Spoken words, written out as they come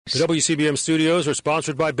The WCBM studios are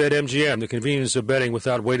sponsored by BetMGM, the convenience of betting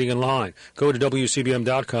without waiting in line. Go to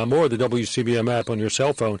WCBM.com or the WCBM app on your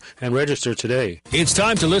cell phone and register today. It's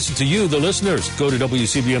time to listen to you, the listeners. Go to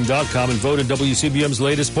WCBM.com and vote in WCBM's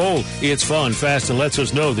latest poll. It's fun, fast, and lets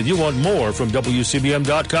us know that you want more from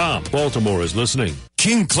WCBM.com. Baltimore is listening.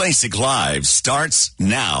 Kim Klacik Live starts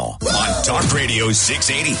now on Talk Radio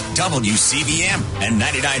 680, WCBM, and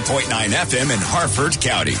 99.9 FM in Harford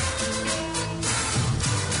County.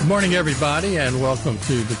 Good morning, everybody, and welcome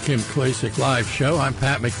to the Kim Klacik Live Show. I'm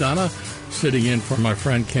Pat McDonough, sitting in for my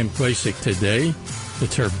friend Kim Klacik today.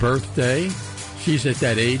 It's her birthday. She's at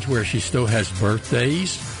that age where she still has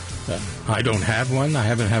birthdays. I don't have one. I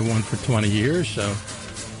haven't had one for 20 years, so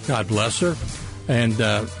God bless her. And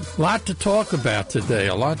a lot to talk about today,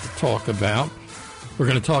 a lot to talk about. We're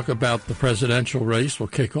going to talk about the presidential race. We'll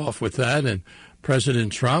kick off with that. And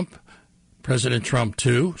President Trump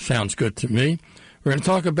 2, sounds good to me. We're going to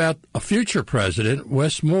talk about a future president,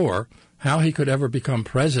 Wes Moore, how he could ever become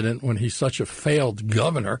president when he's such a failed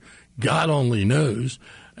governor. God only knows.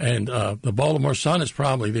 And the Baltimore Sun is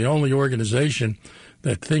probably the only organization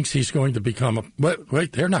that thinks he's going to become a...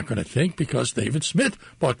 Wait, they're not going to think because David Smith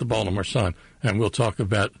bought the Baltimore Sun. And we'll talk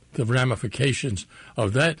about the ramifications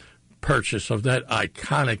of that purchase, of that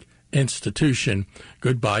iconic institution.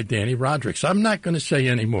 Goodbye, Danny Rodriguez. I'm not going to say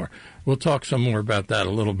any more. We'll talk some more about that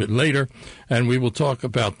a little bit later, and we will talk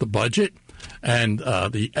about the budget and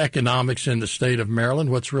the economics in the state of Maryland,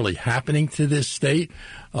 what's really happening to this state.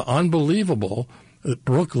 Unbelievable.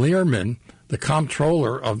 Brooke Learman, the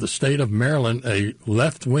comptroller of the state of Maryland, a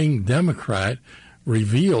left-wing Democrat,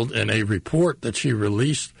 revealed in a report that she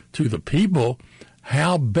released to the people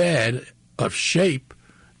how bad of shape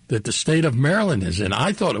that the state of Maryland is in.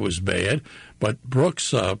 I thought it was bad, but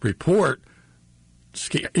Brooke's report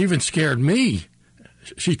even scared me.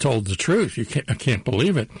 She told the truth. I can't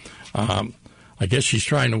believe it. I guess she's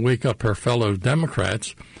trying to wake up her fellow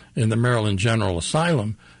Democrats in the Maryland General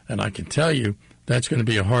Asylum, and I can tell you that's going to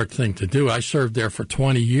be a hard thing to do. I served there for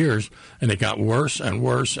 20 years, and it got worse and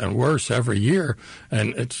worse and worse every year,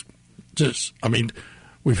 and it's just,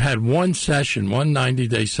 we've had one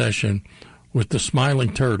 90-day session with the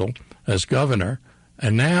Smiling Turtle as governor,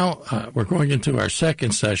 and now we're going into our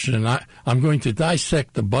second session, and I'm going to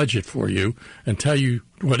dissect the budget for you and tell you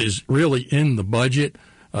what is really in the budget.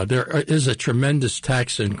 There is a tremendous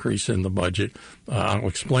tax increase in the budget. I'll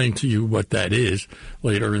explain to you what that is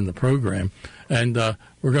later in the program. And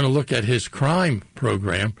we're going to look at his crime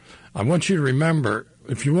program. I want you to remember,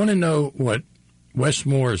 if you want to know what Wes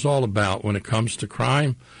Moore is all about when it comes to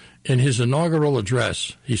crime, in his inaugural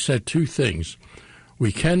address, he said two things.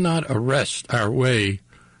 We cannot arrest our way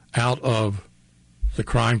out of the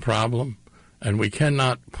crime problem, and we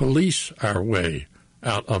cannot police our way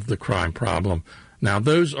out of the crime problem. Now,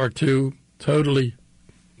 those are two totally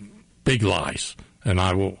big lies, and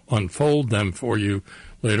I will unfold them for you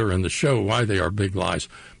later in the show, why they are big lies.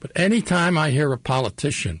 But anytime I hear a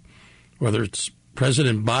politician, whether it's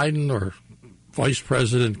President Biden or Vice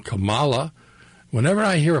President Kamala, whenever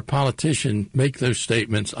I hear a politician make those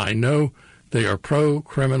statements, I know they are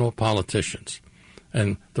pro-criminal politicians.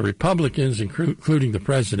 And the Republicans, including the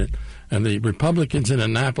president, and the Republicans in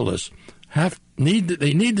Annapolis need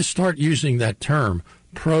to start using that term,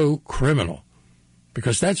 pro-criminal,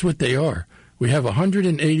 because that's what they are. We have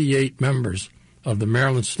 188 members of the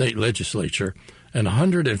Maryland State Legislature, and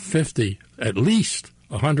 150, at least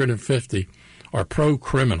 150, are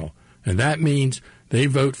pro-criminal. And that means they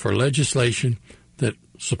vote for legislation that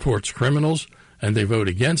supports criminals, and they vote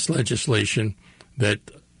against legislation that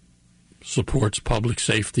supports public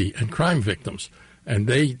safety and crime victims. And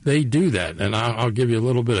they do that, and I'll give you a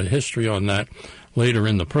little bit of history on that later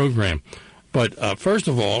in the program. But first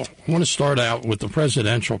of all, I want to start out with the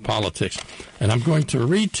presidential politics, and I'm going to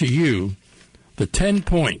read to you the 10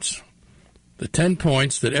 points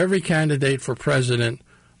that every candidate for president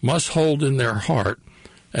must hold in their heart,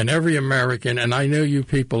 and every American, and I know you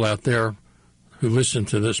people out there who listen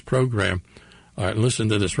to this program, listen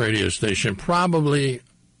to this radio station, probably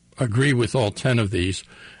agree with all 10 of these.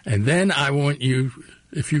 And then I want you,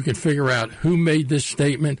 if you can figure out who made this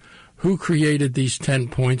statement, who created these 10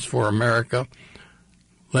 points for America,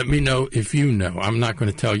 let me know if you know. I'm not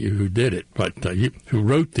going to tell you who did it, but who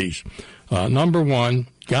wrote these. Number one,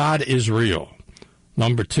 God is real.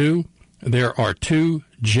 Number two, there are two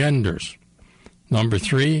genders. Number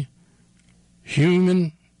three,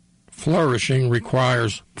 human flourishing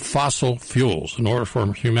requires fossil fuels. In order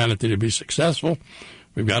for humanity to be successful,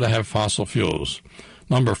 we've got to have fossil fuels.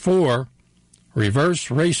 Number four, reverse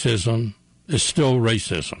racism is still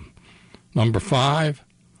racism. Number five,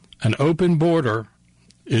 an open border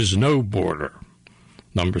is no border.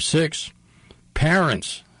 Number 6,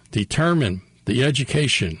 parents determine the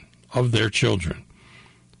education of their children.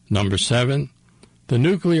 Number 7, the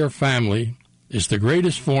nuclear family is the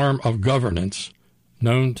greatest form of governance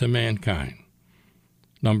known to mankind.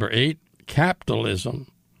 Number 8, capitalism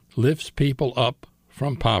lifts people up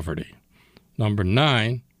from poverty. Number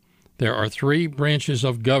 9, there are 3 branches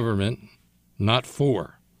of government, not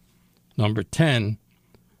 4. Number 10,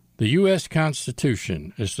 the U.S.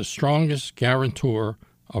 Constitution is the strongest guarantor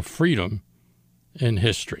of freedom in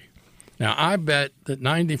history. Now, I bet that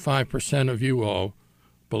 95% of you all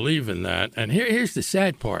believe in that. And here's the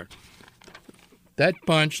sad part. That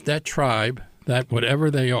bunch, that tribe, that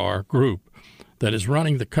whatever they are, group that is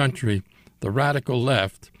running the country, the radical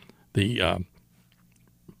left, the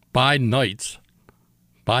Bidenites,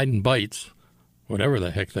 whatever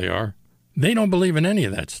the heck they are, they don't believe in any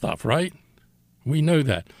of that stuff, right? We know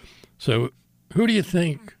that. So who do you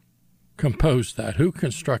think composed that? Who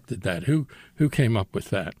constructed that? Who came up with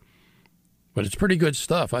that? But it's pretty good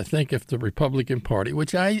stuff. I think if the Republican Party,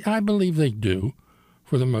 which I believe they do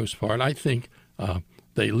for the most part, I think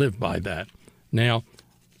they live by that. Now,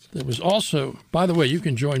 there was also, by the way, you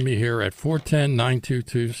can join me here at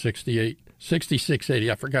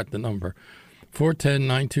 410-922-6680. I forgot the number.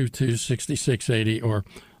 410-922-6680 or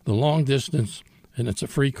the long distance, and it's a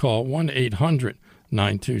free call,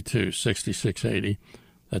 1-800-922-6680.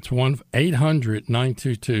 That's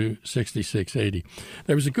 1-800-922-6680.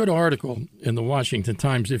 There was a good article in the Washington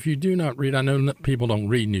Times. If you do not read, I know people don't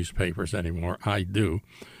read newspapers anymore. I do,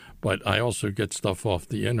 but I also get stuff off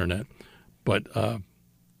the internet. But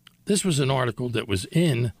this was an article that was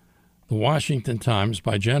in the Washington Times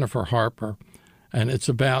by Jennifer Harper, and it's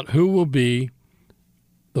about who will be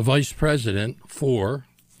the vice president for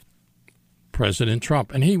President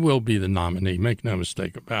Trump. And he will be the nominee, make no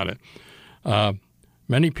mistake about it.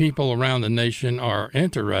 Many people around the nation are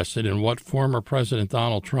interested in what former President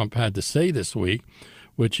Donald Trump had to say this week,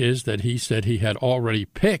 which is that he said he had already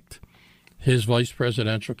picked his vice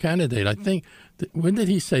presidential candidate. I think, when did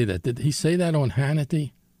he say that? Did he say that on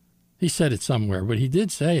Hannity? He said it somewhere, but he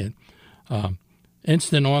did say it.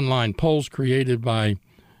 Instant online polls created by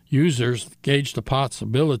users gauge the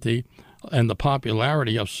possibility and the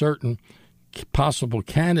popularity of certain possible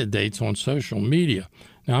candidates on social media.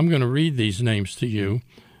 Now, I'm going to read these names to you,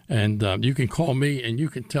 and you can call me and you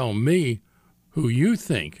can tell me who you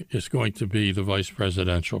think is going to be the vice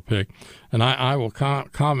presidential pick. And I will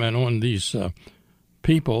comment on these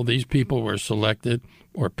people. These people were selected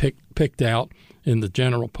or picked out in the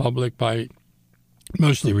general public by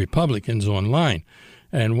mostly Republicans online.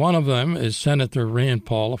 And one of them is Senator Rand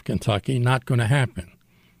Paul of Kentucky. Not going to happen.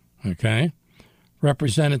 Okay?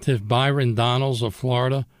 Representative Byron Donalds of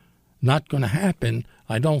Florida. Not going to happen,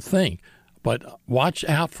 I don't think. But watch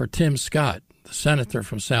out for Tim Scott, the senator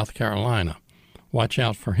from South Carolina. Watch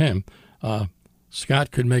out for him.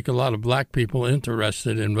 Scott could make a lot of black people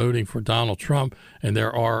interested in voting for Donald Trump, and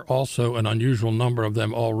there are also an unusual number of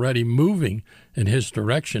them already moving in his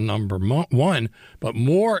direction, number one, but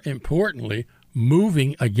more importantly,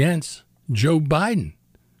 moving against Joe Biden.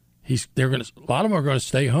 A lot of them are going to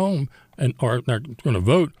stay home or they're going to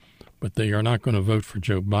vote, but they are not going to vote for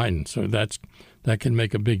Joe Biden. So that can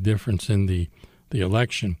make a big difference in the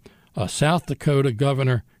election. South Dakota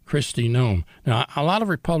Governor Kristi Noem. Now, a lot of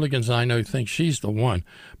Republicans I know think she's the one,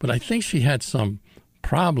 but I think she had some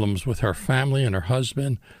problems with her family and her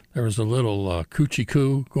husband. There was a little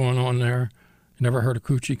coochie-coo going on there. You never heard of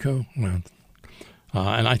coochie-coo? Well,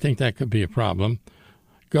 and I think that could be a problem.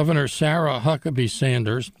 Governor Sarah Huckabee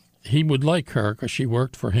Sanders, he would like her because she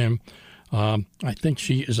worked for him. I think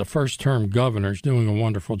she is a first-term governor. She's doing a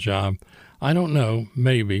wonderful job. I don't know,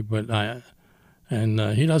 maybe, but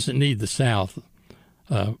he doesn't need the South.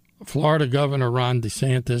 Florida Governor Ron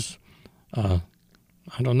DeSantis, I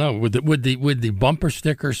don't know. Would the bumper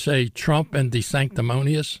sticker say Trump and the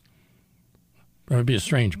sanctimonious? That would be a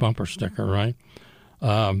strange bumper sticker, right?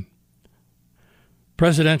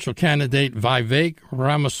 Presidential candidate Vivek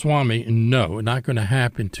Ramaswamy, no, not going to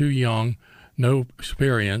happen. Too young, no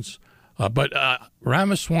experience. But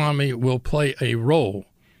Ramaswamy will play a role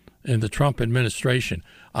in the Trump administration.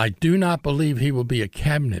 I do not believe he will be a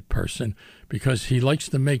cabinet person because he likes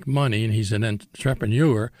to make money and he's an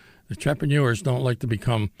entrepreneur. The entrepreneurs don't like to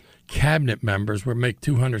become cabinet members where make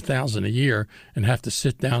 $200,000 a year and have to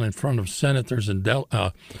sit down in front of senators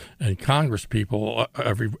and Congress people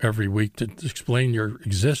every week to explain your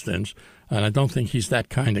existence. And I don't think he's that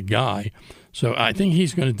kind of guy. So I think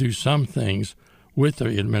he's going to do some things with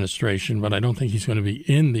the administration, but I don't think he's going to be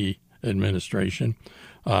in the administration.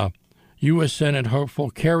 U.S. Senate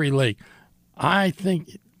hopeful Carrie Lake. I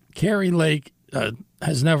think Kari Lake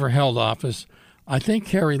has never held office. I think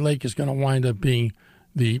Kari Lake is going to wind up being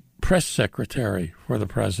the press secretary for the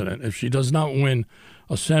president if she does not win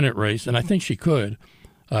a Senate race, and I think she could.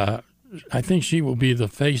 I think she will be the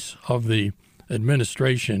face of the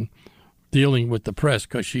administration dealing with the press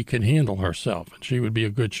because she can handle herself, and she would be a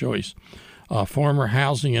good choice. Former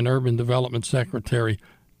Housing and Urban Development Secretary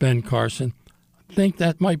Ben Carson, I think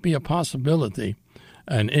that might be a possibility.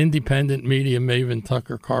 An independent media maven,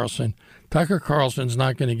 Tucker Carlson. Tucker Carlson's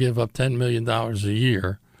not going to give up $10 million a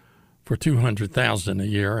year for $200,000 a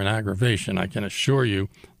year in aggravation. I can assure you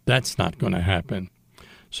that's not going to happen.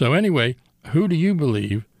 So anyway, who do you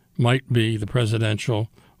believe might be the presidential,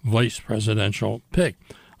 vice presidential pick?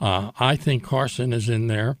 I think Carson is in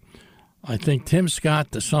there. I think Tim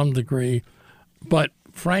Scott to some degree. But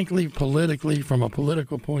frankly, politically, from a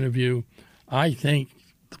political point of view, I think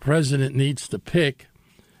the president needs to pick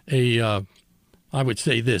a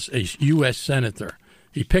U.S. senator.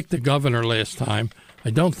 He picked a governor last time. I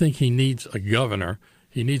don't think he needs a governor.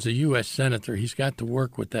 He needs a U.S. senator. He's got to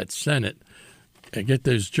work with that Senate, get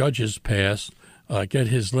those judges passed, get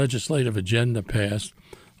his legislative agenda passed.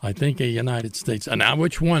 I think a United States, and now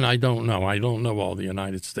which one, I don't know. I don't know all the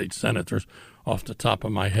United States senators off the top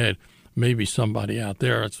of my head. Maybe somebody out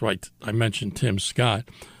there. That's right. I mentioned Tim Scott.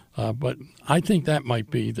 But I think that might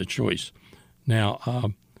be the choice.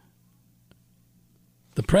 Now,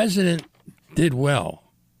 the president did well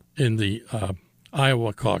in the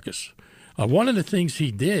Iowa caucus. One of the things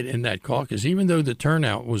he did in that caucus, even though the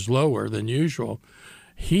turnout was lower than usual,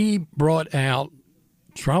 he brought out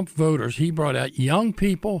Trump voters. He brought out young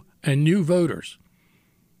people and new voters.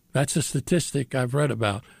 That's a statistic I've read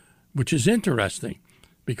about, which is interesting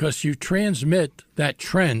because you transmit that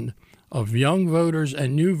trend of young voters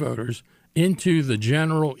and new voters into the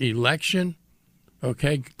general election.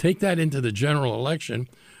 Okay, take that into the general election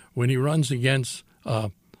when he runs against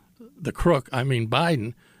the crook,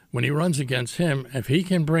 Biden. When he runs against him, if he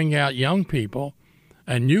can bring out young people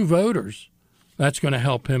and new voters, that's going to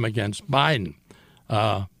help him against Biden.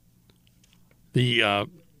 And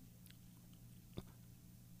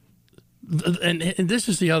this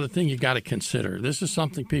is the other thing you got to consider. This is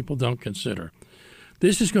something people don't consider.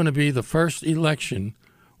 This is going to be the first election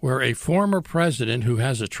where a former president who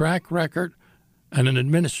has a track record and an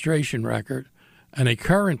administration record and a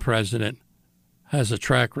current president has a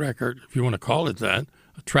track record, if you want to call it that,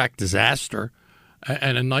 a track disaster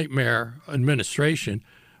and a nightmare administration,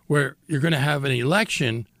 where you're going to have an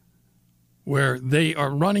election where they are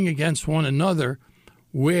running against one another,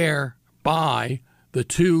 whereby the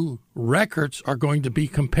two records are going to be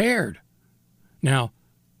compared. Now,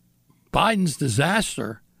 Biden's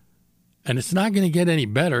disaster, and it's not going to get any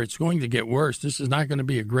better. It's going to get worse. This is not going to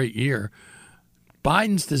be a great year.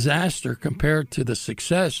 Biden's disaster compared to the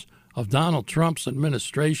success of Donald Trump's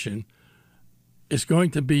administration is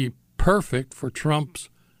going to be perfect for Trump's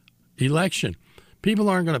election. People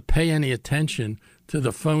aren't going to pay any attention to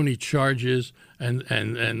the phony charges and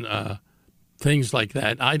things like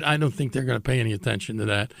that. I don't think they're going to pay any attention to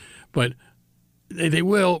that. But they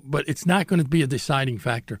will, but it's not going to be a deciding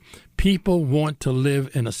factor. People want to live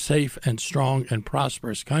in a safe and strong and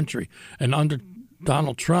prosperous country. And under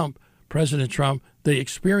Donald Trump, President Trump, they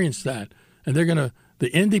experienced that. And they're going to,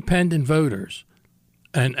 the independent voters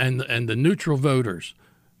and the neutral voters,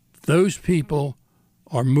 those people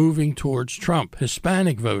are moving towards Trump.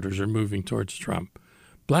 Hispanic voters are moving towards Trump.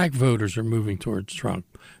 Black voters are moving towards Trump.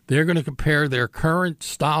 They're going to compare their current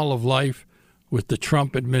style of life with the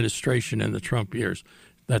Trump administration and the Trump years.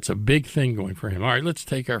 That's a big thing going for him. All right, let's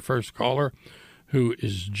take our first caller, who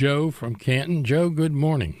is Joe from Canton. Joe, good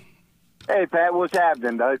morning. Hey, Pat, what's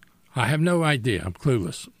happening, Doug? I have no idea. I'm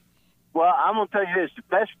clueless. Well, I'm going to tell you this. The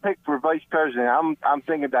best pick for vice president I'm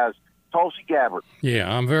thinking about is Tulsi Gabbard. Yeah,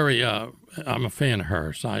 I'm a fan of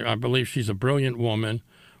hers. I believe she's a brilliant woman.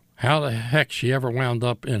 How the heck she ever wound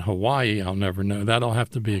up in Hawaii, I'll never know. That'll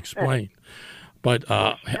have to be explained. But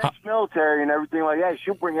military and everything like that.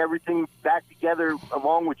 She'll bring everything back together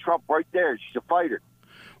along with Trump right there. She's a fighter.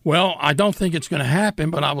 Well, I don't think it's going to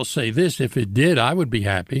happen, but I will say this. If it did, I would be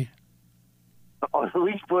happy. Oh, at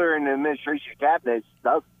least put her in the administration cabinet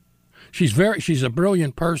stuff. She's a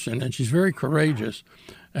brilliant person, and she's very courageous.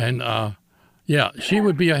 And, she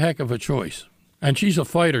would be a heck of a choice. And she's a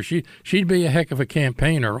fighter. She'd be a heck of a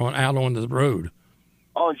campaigner out on the road.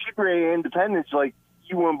 Oh, and she'd bring independence like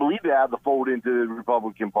you wouldn't believe it, out of the fold into the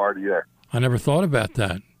Republican Party there. I never thought about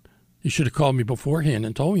that. You should have called me beforehand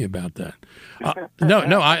and told me about that.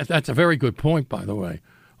 No, that's a very good point, by the way.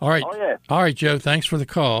 All right. Oh, yeah. All right, Joe, thanks for the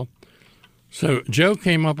call. So Joe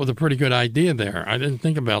came up with a pretty good idea there. I didn't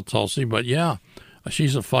think about Tulsi, but yeah,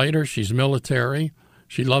 she's a fighter. She's military.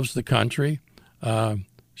 She loves the country.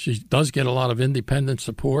 She does get a lot of independent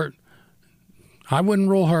support. I wouldn't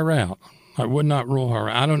rule her out. I would not rule her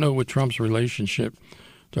out. I don't know what Trump's relationship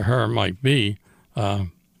to her might be,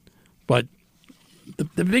 but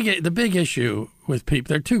the big issue with people,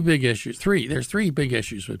 there are two big issues. There's three big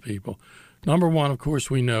issues with people. Number one, of course,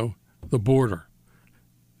 we know the border.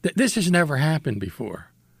 This has never happened before.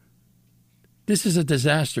 This is a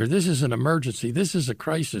disaster. This is an emergency. This is a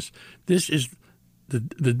crisis. This is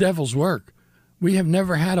the devil's work. We have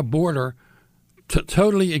never had a border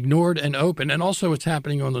totally ignored and open. And also it's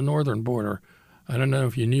happening on the northern border. I don't know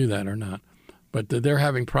if you knew that or not, but they're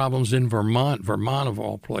having problems in Vermont of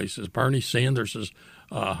all places, Bernie Sanders'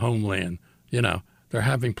 homeland. You know, they're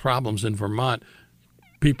having problems in Vermont,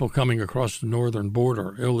 people coming across the northern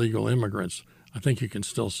border, illegal immigrants. I think you can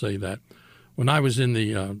still say that. When I was in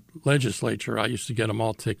the legislature, I used to get them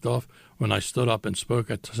all ticked off when I stood up and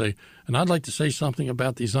spoke. I'd say, and I'd like to say something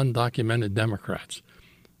about these undocumented Democrats.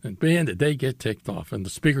 And man, did they get ticked off. And the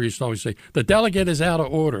speaker used to always say, the delegate is out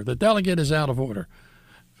of order. The delegate is out of order.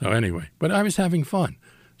 So anyway, but I was having fun.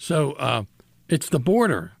 So it's the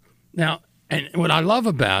border. Now, and what I love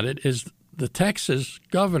about it is the Texas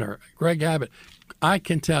governor, Greg Abbott. I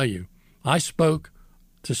can tell you, I spoke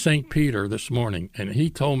to St. Peter this morning, and he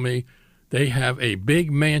told me they have a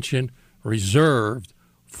big mansion reserved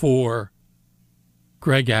for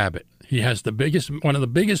Greg Abbott. He has one of the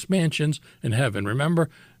biggest mansions in heaven. Remember,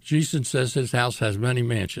 Jesus says his house has many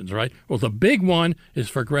mansions, right? Well, the big one is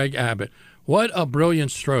for Greg Abbott. What a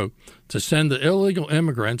brilliant stroke to send the illegal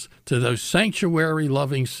immigrants to those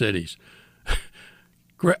sanctuary-loving cities.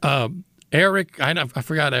 Eric, I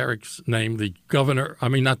forgot Eric's name, the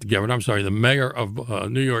mayor of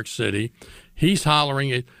New York City. He's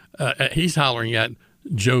hollering at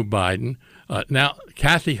Joe Biden. Now,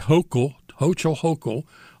 Kathy Hochul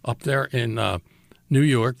up there in New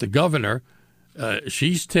York, the governor,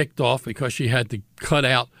 she's ticked off because she had to cut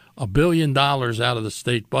out $1 billion out of the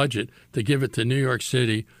state budget to give it to New York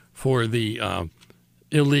City for the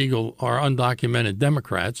illegal or undocumented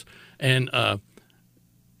Democrats. And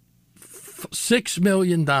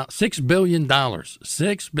 $6 billion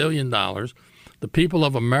the people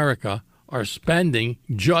of America are spending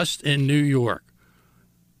just in New York.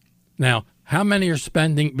 Now, how many are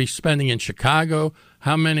be spending in Chicago?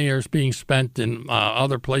 How many are being spent in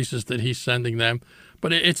other places that he's sending them?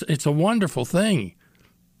 But it's a wonderful thing.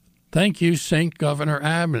 Thank you, St. Governor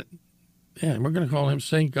Abbott. Yeah, we're going to call him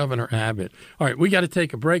St. Governor Abbott. All right, we got to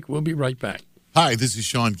take a break. We'll be right back. Hi, this is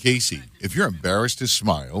Sean Casey. If you're embarrassed to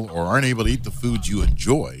smile or aren't able to eat the foods you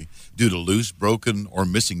enjoy due to loose, broken, or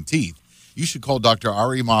missing teeth, you should call Dr.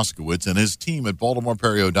 Ari Moskowitz and his team at Baltimore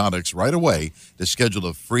Periodontics right away to schedule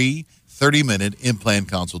a free 30-minute implant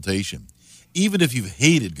consultation. Even if you've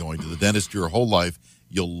hated going to the dentist your whole life,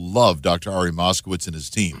 you'll love Dr. Ari Moskowitz and his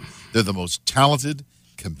team. They're the most talented,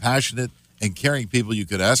 compassionate, and caring people you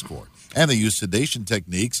could ask for. And they use sedation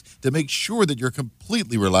techniques to make sure that you're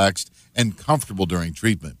completely relaxed and comfortable during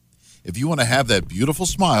treatment. If you want to have that beautiful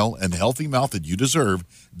smile and healthy mouth that you deserve,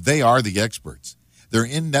 they are the experts. They're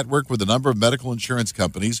in network with a number of medical insurance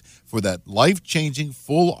companies for that life-changing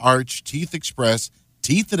full-arch Teeth Express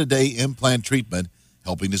teeth-in-a-day implant treatment,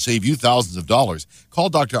 helping to save you thousands of dollars. Call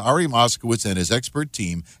Dr. Ari Moskowitz and his expert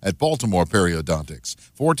team at Baltimore Periodontics,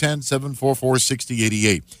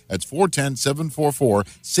 410-744-6088. That's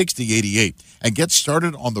 410-744-6088. And get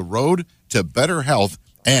started on the road to better health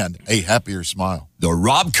and a happier smile. The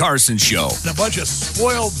Rob Carson Show. A bunch of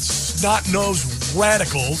spoiled, snot-nosed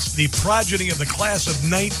radicals, the progeny of the class of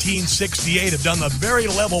 1968, have done the very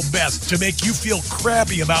level best to make you feel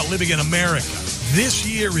crappy about living in America. This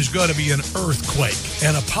year is going to be an earthquake,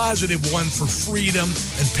 and a positive one for freedom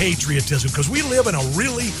and patriotism, because we live in a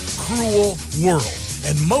really cruel world.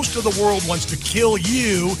 And most of the world wants to kill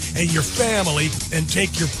you and your family and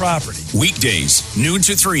take your property. Weekdays, noon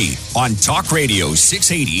to 3 on Talk Radio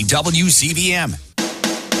 680 WCBM.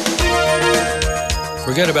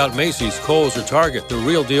 Forget about Macy's, Kohl's, or Target. The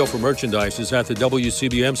real deal for merchandise is at the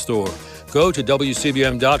WCBM store. Go to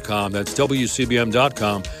WCBM.com, that's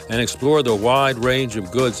WCBM.com, and explore the wide range of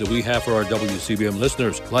goods that we have for our WCBM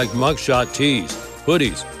listeners, like mugshot tees,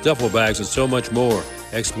 hoodies, duffel bags, and so much more.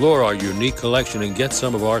 Explore our unique collection and get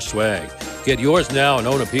some of our swag. Get yours now and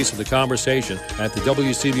own a piece of the conversation at the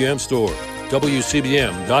WCBM store,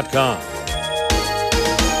 WCBM.com.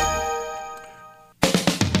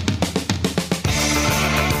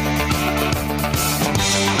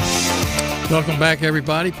 Welcome back,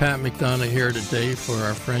 everybody. Pat McDonough here today for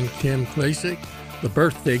our friend Kim Klacik, the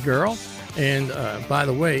birthday girl. And by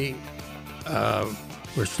the way,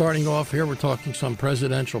 we're starting off here. We're talking some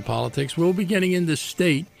presidential politics. We'll be getting into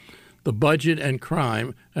state, the budget, and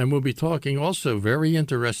crime. And we'll be talking also very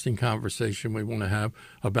interesting conversation we want to have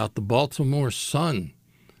about the Baltimore Sun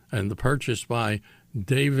and the purchase by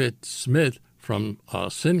David Smith from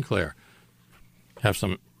Sinclair. Have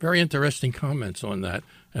some very interesting comments on that,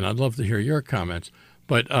 and I'd love to hear your comments.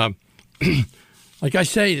 But like I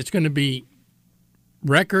say, it's going to be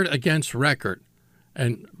record against record,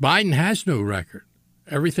 and Biden has no record.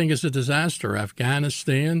 Everything is a disaster.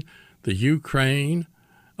 Afghanistan, the Ukraine,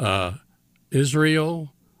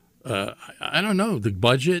 Israel, I don't know, the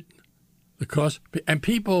budget, the cost, and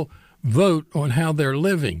people vote on how they're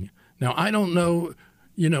living. Now, I don't know,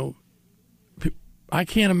 I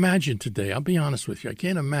can't imagine today, I'll be honest with you, I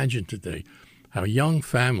can't imagine today how young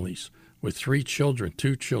families with 3 children,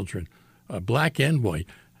 2 children, black and white,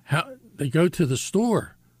 how they go to the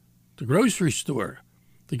store, the grocery store,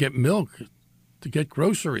 to get milk, to get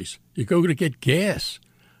groceries. You go to get gas.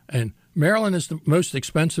 And Maryland is the most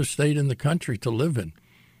expensive state in the country to live in.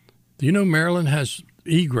 Do you know Maryland has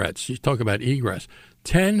egrets? You talk about egress.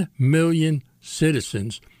 10 million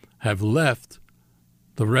citizens have left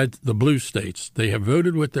the blue states. They have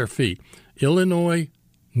voted with their feet. Illinois,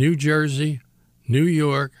 New Jersey, New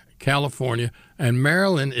York, California, and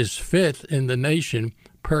Maryland is 5th in the nation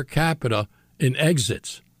per capita in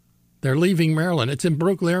exits. They're leaving Maryland. It's in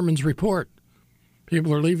Brooke Lehrman's report.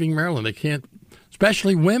 People are leaving Maryland. They can't,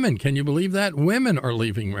 especially women. Can you believe that? Women are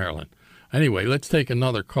leaving Maryland. Anyway, let's take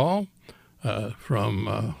another call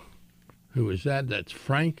from, who is that? That's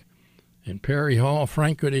Frank in Perry Hall.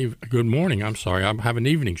 Frank, good morning. I'm sorry. I have an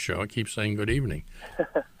evening show. I keep saying good evening.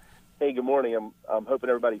 Hey, good morning. I'm hoping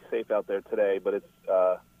everybody's safe out there today, but it's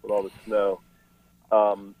with all the snow.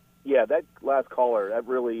 Yeah, that last caller, that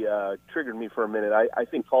really triggered me for a minute. I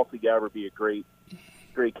think Tulsi Gabbard would be a great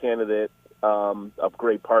candidate, a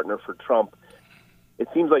great partner for Trump. It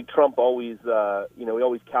seems like Trump always, he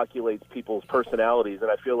always calculates people's personalities, and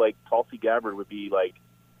I feel like Tulsi Gabbard would be like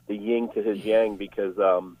the yin to his yang because,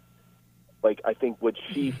 I think what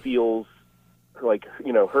she feels like,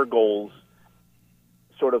 her goals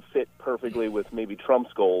sort of fit perfectly with maybe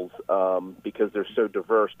Trump's goals because they're so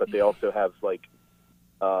diverse, but they also have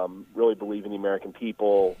really believe in the American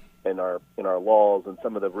people and our laws and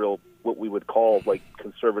some of the real what we would call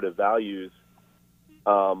conservative values.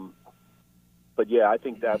 But yeah, I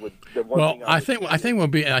think that would. I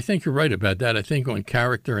think you're right about that. I think on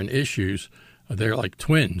character and issues, they're like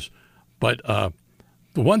twins. But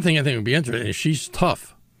the one thing I think would be interesting is she's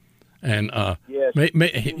tough, and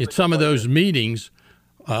in some of those meetings.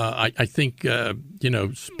 I think,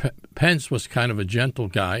 Pence was kind of a gentle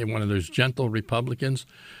guy, one of those gentle Republicans.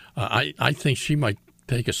 I think she might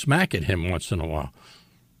take a smack at him once in a while.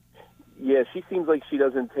 Yeah, she seems like she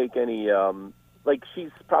doesn't take any she's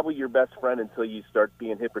probably your best friend until you start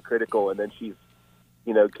being hypocritical, and then she's,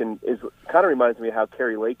 kind of reminds me of how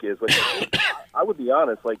Carrie Lake is. I would be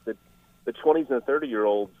honest, the 20s and the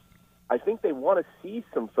 30-year-olds, I think they want to see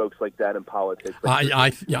some folks like that in politics. I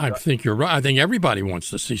think you're right. I think everybody wants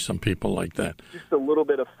to see some people like that. Just a little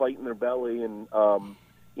bit of fight in their belly, and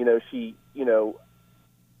she,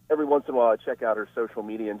 every once in a while I check out her social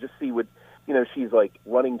media and just see what, she's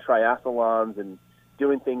running triathlons and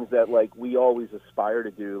doing things that we always aspire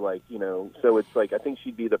to do. So it's I think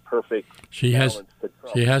she'd be the perfect. She has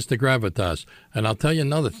the gravitas, and I'll tell you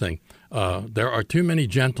another thing. There are too many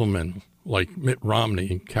gentlemen like Mitt Romney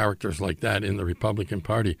and characters like that in the Republican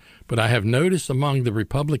Party. But I have noticed among the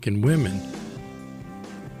Republican women,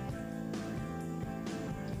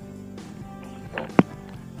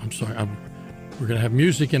 I'm sorry, we're going to have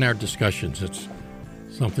music in our discussions. It's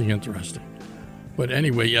something interesting. But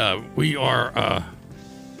anyway, we are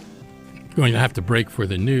going to have to break for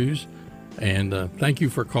the news. And thank you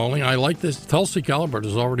for calling. I like this. Tulsi Gabbard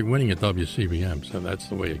is already winning at WCBM, so that's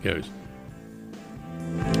the way it goes.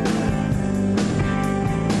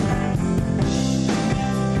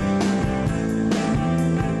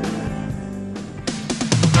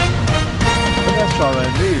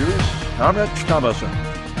 SRN News, I'm Rich Thomason.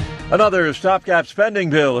 Another stopgap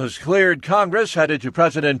spending bill has cleared Congress, headed to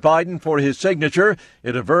President Biden for his signature.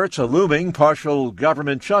 It averts a looming partial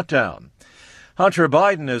government shutdown. Hunter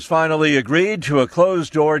Biden has finally agreed to a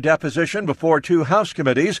closed-door deposition before 2 House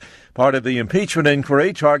committees, part of the impeachment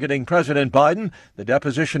inquiry targeting President Biden. The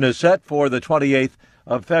deposition is set for the 28th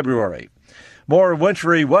of February. More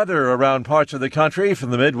wintry weather around parts of the country,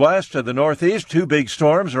 from the Midwest to the Northeast. 2 big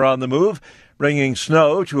storms are on the move, bringing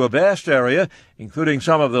snow to a vast area, including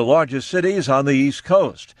some of the largest cities on the East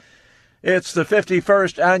Coast. It's the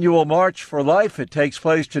 51st Annual March for Life. It takes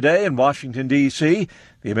place today in Washington, D.C.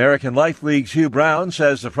 The American Life League's Hugh Brown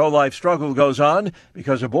says the pro-life struggle goes on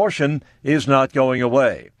because abortion is not going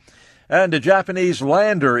away. And a Japanese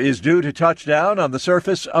lander is due to touch down on the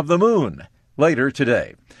surface of the moon later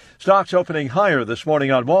today. Stocks opening higher this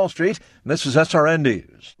morning on Wall Street. This is SRN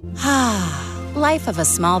News. Life of a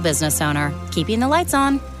small business owner. Keeping the lights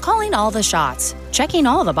on, calling all the shots, checking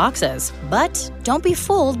all the boxes. But don't be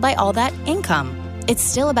fooled by all that income. It's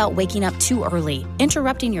still about waking up too early,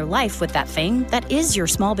 interrupting your life with that thing that is your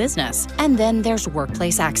small business. And then there's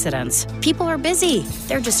workplace accidents. People are busy,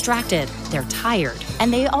 they're distracted, they're tired,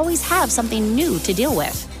 and they always have something new to deal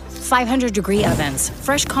with. 500-degree ovens,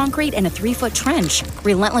 fresh concrete in a 3-foot trench,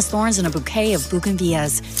 relentless thorns in a bouquet of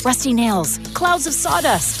bougainvilleas, rusty nails, clouds of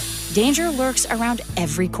sawdust. Danger lurks around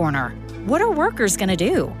every corner. What are workers going to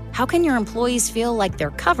do? How can your employees feel like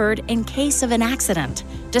they're covered in case of an accident?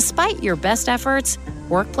 Despite your best efforts,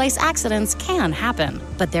 workplace accidents can happen,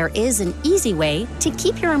 but there is an easy way to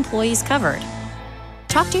keep your employees covered.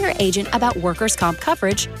 Talk to your agent about workers' comp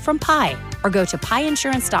coverage from Pi, or go to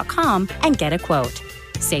piinsurance.com and get a quote.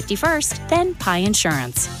 Safety first, then Pi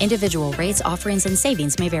Insurance. Individual rates, offerings, and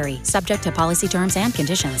savings may vary, subject to policy terms and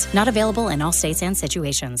conditions. Not available in all states and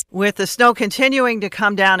situations. With the snow continuing to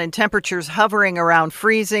come down and temperatures hovering around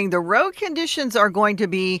freezing, the road conditions are going to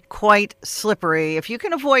be quite slippery. If you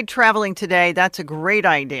can avoid traveling today, that's a great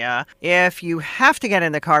idea. If you have to get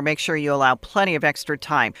in the car, make sure you allow plenty of extra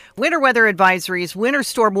time. Winter weather advisories, winter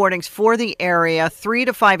storm warnings for the area, 3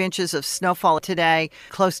 to 5 inches of snowfall today,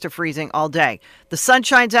 close to freezing all day. The sun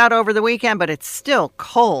shines out over the weekend, but it's still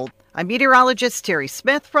cold. I'm meteorologist Terry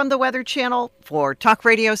Smith from the Weather Channel for Talk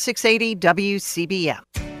Radio 680 WCBM.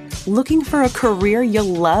 Looking for a career you'll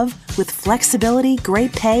love with flexibility,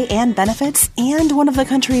 great pay, and benefits, and one of the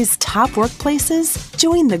country's top workplaces?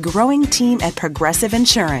 Join the growing team at Progressive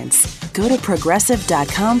Insurance. Go to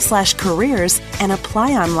progressive.com/careers and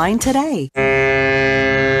apply online today.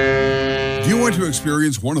 Do you want to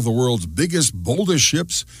experience one of the world's biggest, boldest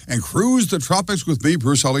ships and cruise the tropics with me,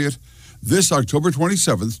 Bruce Elliott? This October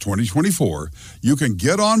 27th, 2024, you can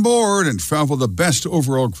get on board and travel the best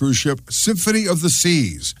overall cruise ship, Symphony of the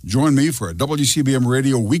Seas. Join me for a WCBM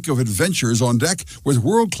Radio Week of Adventures on deck with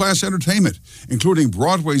world-class entertainment, including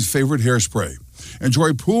Broadway's favorite Hairspray.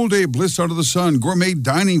 Enjoy pool day bliss under the sun, gourmet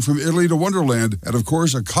dining from Italy to Wonderland, and of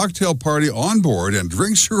course a cocktail party on board, and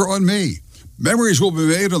drinks are on me. Memories will be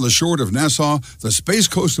made on the shore of Nassau, the Space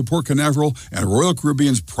Coast of Port Canaveral, and Royal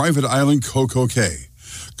Caribbean's private island, Coco Cay.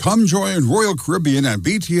 Come join Royal Caribbean and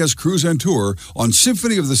BTS Cruise and Tour on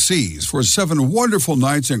Symphony of the Seas for 7 wonderful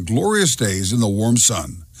nights and glorious days in the warm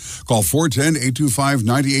sun. Call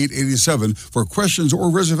 410-825-9887 for questions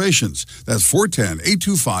or reservations. That's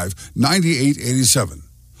 410-825-9887.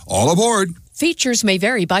 All aboard! Features may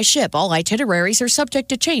vary by ship. All itineraries are subject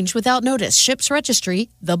to change without notice. Ship's registry,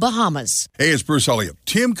 the Bahamas. Hey, it's Bruce Elliott.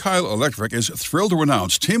 Tim Kyle Electric is thrilled to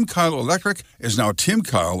announce Tim Kyle Electric is now Tim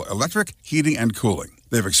Kyle Electric Heating and Cooling.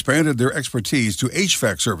 They've expanded their expertise to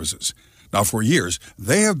HVAC services. Now, for years,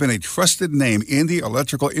 they have been a trusted name in the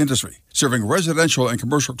electrical industry, serving residential and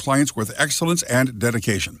commercial clients with excellence and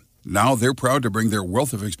dedication. Now they're proud to bring their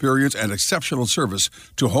wealth of experience and exceptional service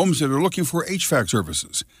to homes that are looking for HVAC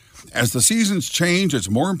services. As the seasons change, it's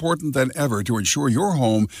more important than ever to ensure your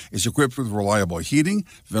home is equipped with reliable heating,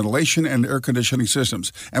 ventilation, and air conditioning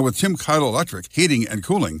systems. And with Tim Kyle Electric Heating and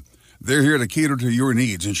Cooling, they're here to cater to your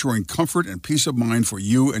needs, ensuring comfort and peace of mind for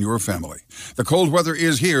you and your family. The cold weather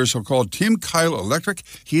is here, so call Tim Kyle Electric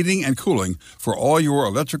Heating and Cooling for all your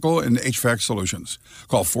electrical and HVAC solutions.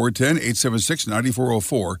 Call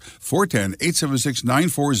 410-876-9404,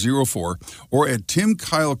 410-876-9404, or at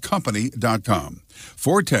timkylecompany.com.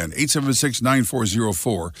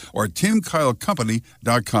 410-876-9404 or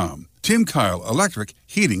timkylecompany.com. Tim Kyle Electric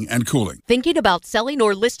Heating and Cooling. Thinking about selling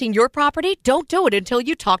or listing your property? Don't do it until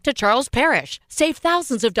you talk to Charles Parrish. Save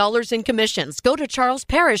thousands of dollars in commissions. Go to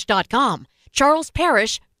charlesparish.com.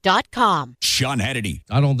 charlesparish.com. Sean Hannity.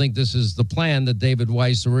 I don't think this is the plan that David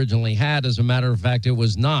Weiss originally had. As a matter of fact, it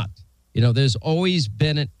was not. You know, there's always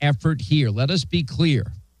been an effort here. Let us be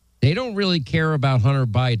clear. They don't really care about Hunter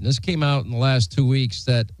Biden. This came out in the last 2 weeks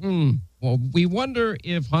that, well, we wonder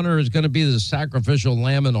if Hunter is going to be the sacrificial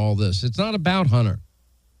lamb in all this. It's not about Hunter.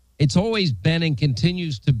 It's always been and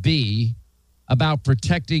continues to be about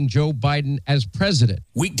protecting Joe Biden as president.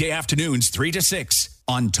 Weekday afternoons 3 to 6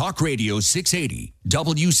 on Talk Radio 680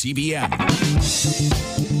 WCBM.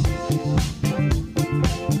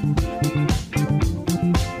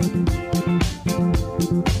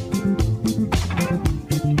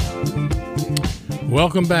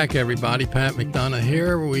 Welcome back, everybody. Pat McDonough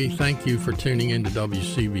here. We thank you for tuning in to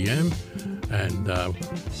WCBM. And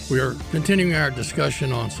we are continuing our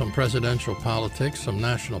discussion on some presidential politics, some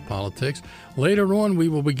national politics. Later on, we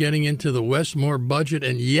will be getting into the Westmore budget.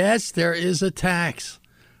 And yes, there is a tax.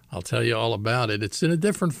 I'll tell you all about it. It's in a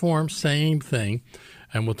different form, same thing.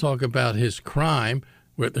 And we'll talk about his crime.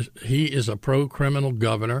 He is a pro-criminal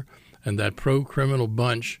governor, and that pro-criminal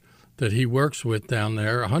bunch that he works with down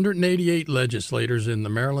there, 188 legislators in the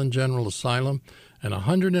Maryland General Asylum, and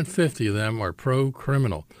 150 of them are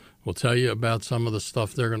pro-criminal. We'll tell you about some of the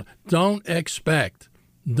stuff they're going to.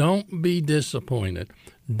 Don't be disappointed.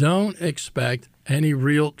 Don't expect any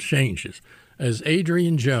real changes. As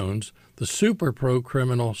Adrian Jones, the super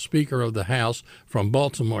pro-criminal Speaker of the House from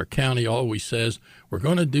Baltimore County, always says, we're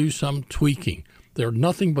going to do some tweaking. They're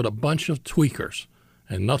nothing but a bunch of tweakers,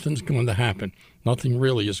 and nothing's going to happen. Nothing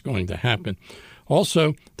really is going to happen.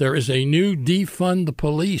 Also, there is a new Defund the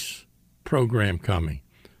Police program coming.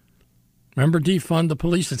 Remember Defund the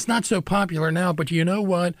Police? It's not so popular now, but you know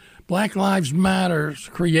what? Black Lives Matter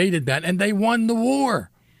created that, and they won the war.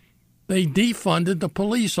 They defunded the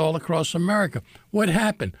police all across America. What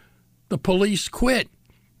happened? The police quit.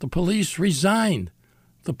 The police resigned.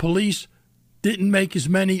 The police didn't make as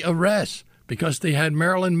many arrests because they had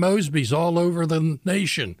Marilyn Mosby's all over the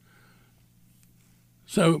nation.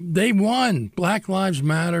 So they won. Black Lives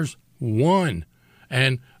Matters won.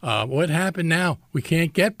 And what happened now? We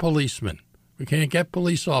can't get policemen. We can't get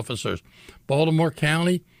police officers. Baltimore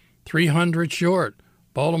County, 300 short.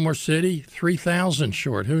 Baltimore City, 3,000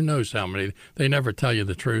 short. Who knows how many? They never tell you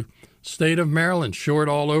the truth. State of Maryland, short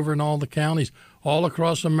all over in all the counties. All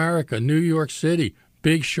across America, New York City,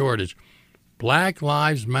 big shortage. Black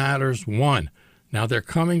Lives Matters won. Now they're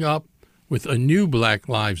coming up with a new Black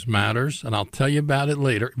Lives Matters, and I'll tell you about it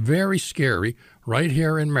later. Very scary, right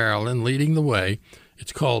here in Maryland, leading the way.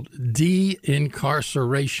 It's called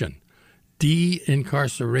de-incarceration.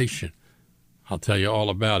 De-incarceration. I'll tell you all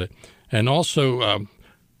about it. And also,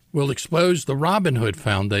 we'll expose the Robin Hood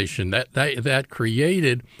Foundation that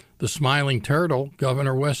created the Smiling Turtle,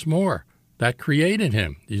 Governor Westmore. That created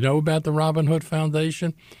him. You know about the Robin Hood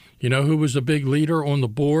Foundation? You know who was a big leader on the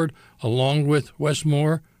board along with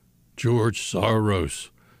Westmore? George Soros.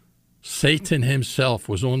 Satan himself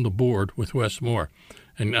was on the board with Westmore.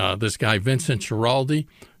 And this guy, Vincent Schiraldi,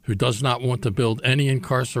 who does not want to build any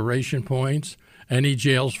incarceration points, any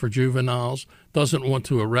jails for juveniles, doesn't want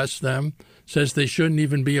to arrest them, says they shouldn't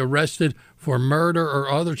even be arrested for murder or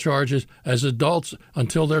other charges as adults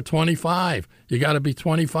until they're 25. You got to be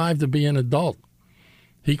 25 to be an adult.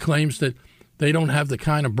 He claims that they don't have the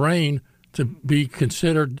kind of brain to be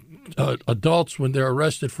considered adults when they're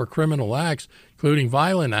arrested for criminal acts, including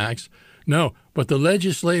violent acts. No, but the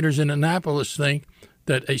legislators in Annapolis think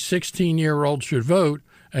that a 16-year-old should vote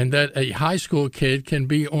and that a high school kid can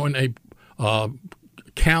be on a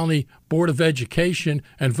county board of education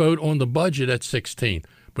and vote on the budget at 16.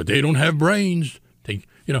 But they don't have brains.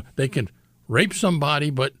 They can rape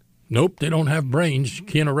somebody, but nope, they don't have brains. You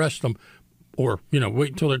can't arrest them or,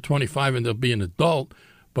 wait until they're 25 and they'll be an adult.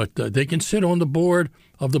 But they can sit on the board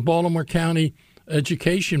of the Baltimore County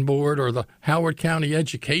Education Board or the Howard County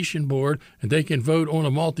Education Board, and they can vote on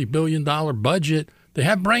a multi-billion-dollar budget. They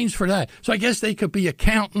have brains for that. So I guess they could be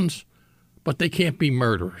accountants, but they can't be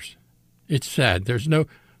murderers. It's sad. There's no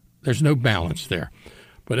balance there.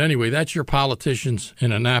 But anyway, that's your politicians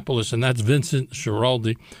in Annapolis, and that's Vincent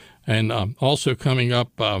Schiraldi. And also coming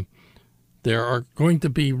up, there are going to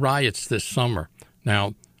be riots this summer.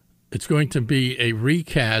 Now, it's going to be a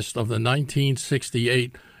recast of the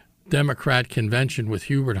 1968 Democrat convention with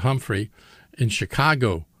Hubert Humphrey in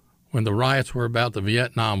Chicago when the riots were about the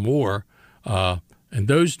Vietnam War. In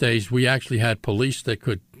those days, we actually had police that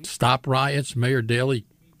could stop riots. Mayor Daley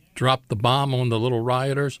dropped the bomb on the little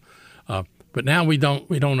rioters. But now we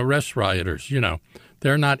don't arrest rioters.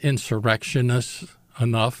 They're not insurrectionists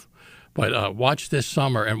enough. But watch this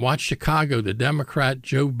summer and watch Chicago. The Democrat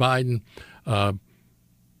Joe Biden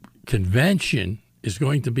convention is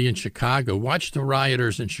going to be in Chicago. Watch the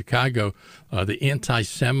rioters in Chicago, the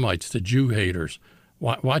anti-Semites, the Jew haters.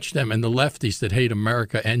 Watch them, and the lefties that hate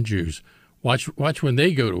America and Jews. Watch when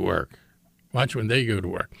they go to work. Watch when they go to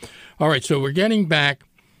work. All right, so we're getting back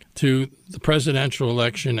to the presidential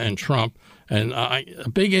election and Trump. And a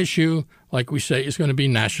big issue, like we say, is going to be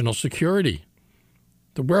national security.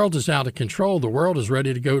 The world is out of control. The world is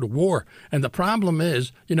ready to go to war. And the problem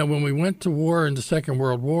is, when we went to war in the Second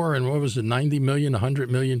World War, and what was it, 90 million,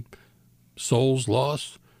 100 million souls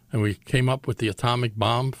lost, and we came up with the atomic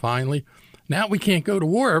bomb finally. Now we can't go to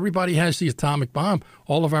war. Everybody has the atomic bomb.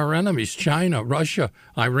 All of our enemies, China, Russia,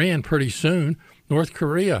 Iran, pretty soon. North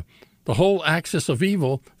Korea, the whole axis of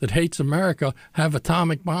evil that hates America, have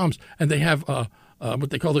atomic bombs, and they have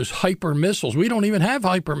what they call those hyper missiles. We don't even have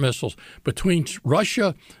hyper missiles. Between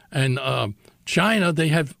Russia and China, they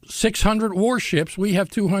have 600 warships. We have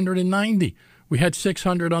 290. We had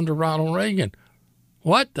 600 under Ronald Reagan.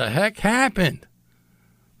 What the heck happened?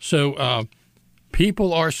 So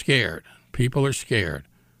people are scared. People are scared.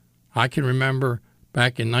 I can remember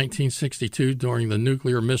back in 1962 during the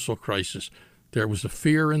nuclear missile crisis, there was a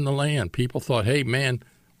fear in the land. People thought, hey, man,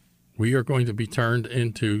 we are going to be turned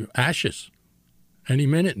into ashes any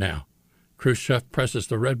minute now. Khrushchev presses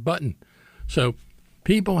the red button. So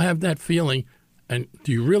people have that feeling. And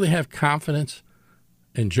do you really have confidence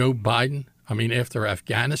in Joe Biden? I mean, after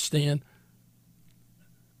Afghanistan,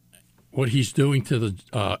 what he's doing to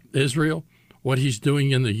the Israel, what he's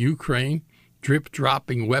doing in the Ukraine,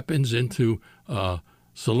 dropping weapons into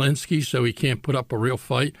Zelensky so he can't put up a real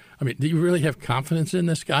fight. I mean, do you really have confidence in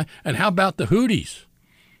this guy? And how about the Houthis?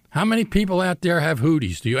 How many people out there have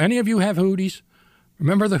Houthis? Do any of you have Houthis?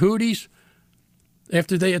 Remember the Houthis?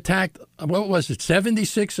 After they attacked, what was it,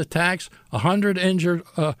 76 attacks, 100 injured,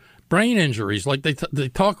 brain injuries. Like they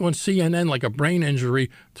talk on CNN like a brain injury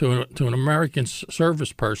to an American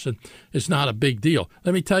service person is not a big deal.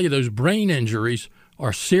 Let me tell you, those brain injuries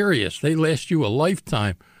are serious. They last you a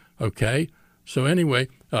lifetime, okay? So anyway,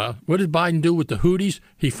 what did Biden do with the Houthis?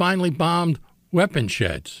 He finally bombed weapon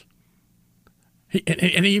sheds.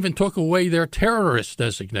 And he even took away their terrorist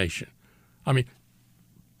designation. I mean,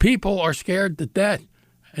 people are scared to death.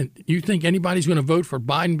 And you think anybody's going to vote for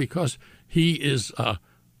Biden because he is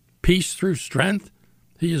peace through strength?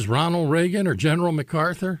 He is Ronald Reagan or General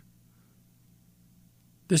MacArthur?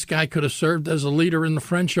 This guy could have served as a leader in the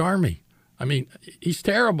French army. I mean, he's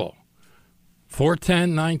terrible.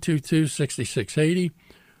 410-922-6680,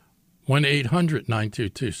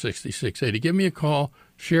 1-800-922-6680. Give me a call.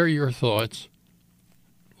 Share your thoughts.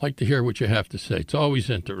 I'd like to hear what you have to say. It's always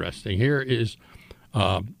interesting. Here is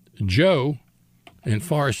Joe in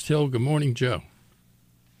Forest Hill. Good morning, Joe.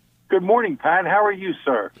 Good morning, Pat. How are you,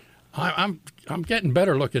 sir? I'm getting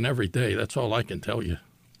better looking every day. That's all I can tell you.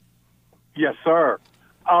 Yes, sir.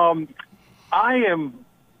 I am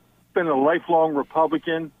been a lifelong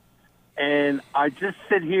Republican, and I just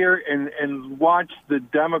sit here and watch the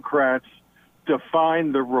Democrats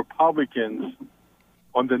define the Republicans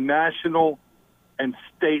on the national and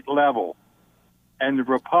state level. And the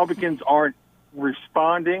Republicans aren't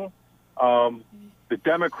responding. The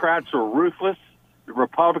Democrats are ruthless. The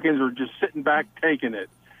Republicans are just sitting back taking it.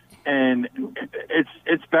 And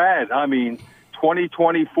it's bad. I mean,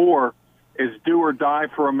 2024 is do or die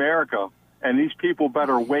for America. And these people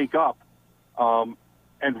better wake up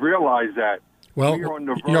and realize that. Well, we are on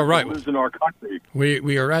the verge you're right. of losing our country.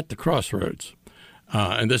 We are at the crossroads.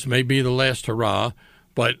 And this may be the last hurrah,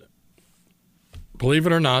 but believe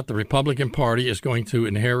it or not, the Republican Party is going to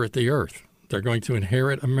inherit the earth. They're going to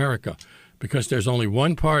inherit America because there's only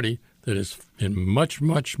one party that is in much,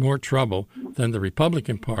 much more trouble than the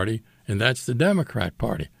Republican Party, and that's the Democrat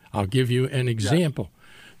Party. I'll give you an example. Yeah.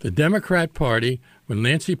 The Democrat Party, when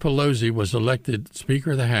Nancy Pelosi was elected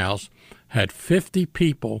Speaker of the House, had 50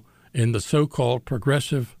 people in the so-called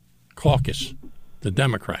Progressive Caucus, the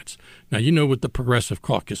Democrats. Now, you know what the Progressive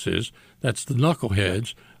Caucus is. That's the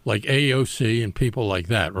knuckleheads like AOC and people like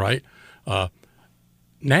that, right?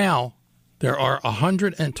 Now, there are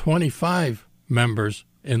 125 members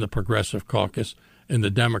in the Progressive Caucus in the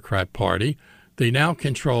Democrat Party. They now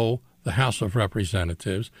control the House of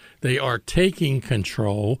Representatives. They are taking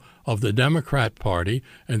control of the Democrat Party,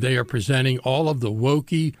 and they are presenting all of the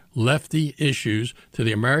wokey, lefty issues to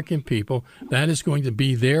the American people. That is going to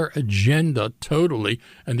be their agenda totally,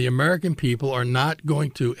 and the American people are not going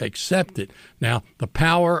to accept it. Now, the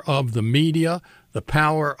power of the media, the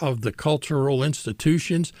power of the cultural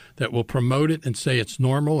institutions that will promote it and say it's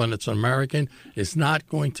normal and it's American is not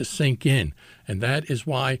going to sink in. And that is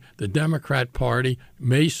why the Democrat Party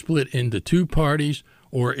may split into two parties,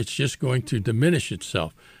 or it's just going to diminish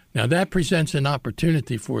itself. Now, that presents an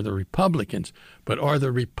opportunity for the Republicans, but are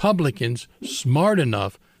the Republicans smart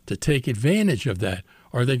enough to take advantage of that?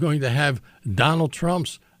 Are they going to have Donald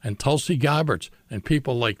Trumps and Tulsi Gabbards and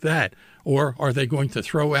people like that? Or are they going to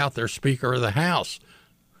throw out their Speaker of the House,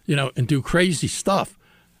 and do crazy stuff?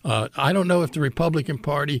 I don't know if the Republican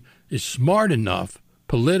Party is smart enough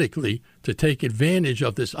politically to take advantage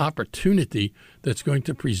of this opportunity that's going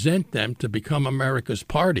to present them to become America's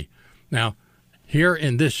party. Now, here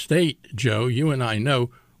in this state, Joe, you and I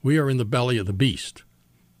know we are in the belly of the beast.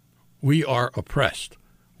 We are oppressed.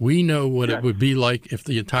 We know what it would be like if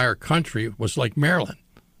the entire country was like Maryland.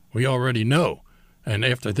 We already know. And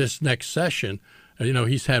after this next session,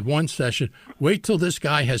 he's had one session. Wait till this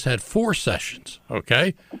guy has had 4 sessions,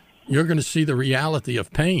 okay? You're going to see the reality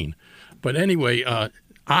of pain. But anyway,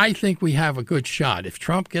 I think we have a good shot. If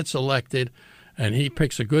Trump gets elected and he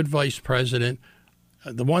picks a good vice president,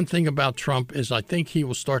 the one thing about Trump is I think he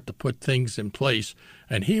will start to put things in place,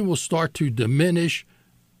 and he will start to diminish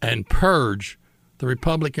and purge the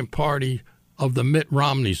Republican Party of the Mitt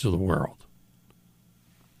Romneys of the world.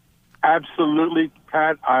 Absolutely,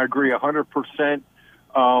 Pat. I agree 100%.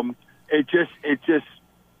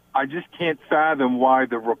 I just can't fathom why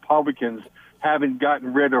the Republicans haven't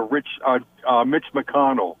gotten rid of Mitch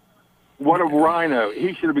McConnell. What a rhino.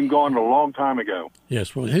 He should have been gone a long time ago.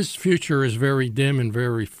 Yes, well, his future is very dim and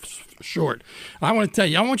very short. I want to tell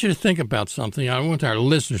you, I want you to think about something. I want our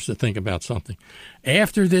listeners to think about something.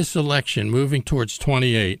 After this election, moving towards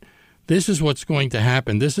 28, this is what's going to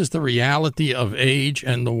happen. This is the reality of age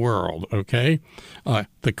and the world, okay?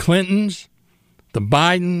 The Clintons, the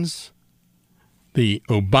Bidens, the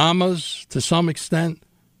Obamas to some extent,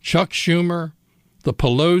 Chuck Schumer, the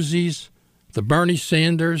Pelosi's, the Bernie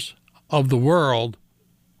Sanders of the world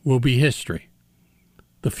will be history.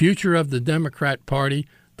 The future of the Democrat Party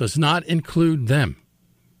does not include them.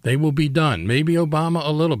 They will be done. Maybe Obama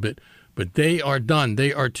a little bit, but they are done.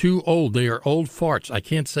 They are too old. They are old farts. I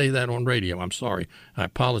can't say that on radio. I'm sorry. I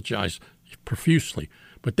apologize profusely.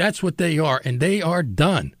 But that's what they are, and they are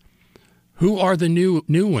done. Who are the new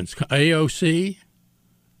ones? AOC?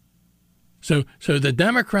 So the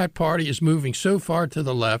Democrat Party is moving so far to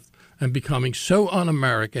the left and becoming so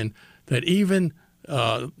un-American that even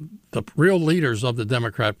the real leaders of the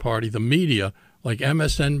Democrat Party, the media, like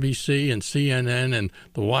MSNBC and CNN and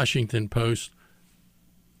the Washington Post,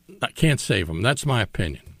 I can't save them. That's my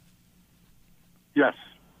opinion. Yes.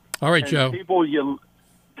 All right, and Joe. People, you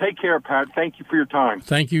take care, Pat. Thank you for your time.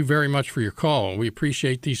 Thank you very much for your call. We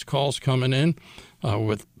appreciate these calls coming in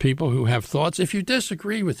with people who have thoughts. If you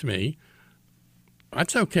disagree with me,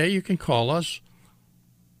 that's okay. You can call us.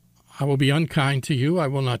 I will be unkind to you. I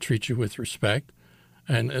will not treat you with respect.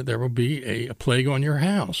 And there will be a plague on your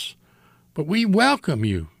house. But we welcome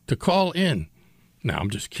you to call in. No, I'm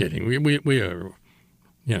just kidding. We are,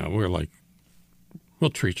 we're like, we'll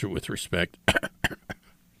treat you with respect.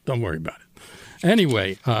 Don't worry about it.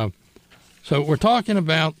 Anyway, so we're talking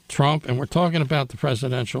about Trump and we're talking about the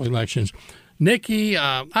presidential elections. Nikki,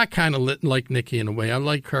 I kind of like Nikki in a way. I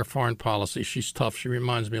like her foreign policy. She's tough. She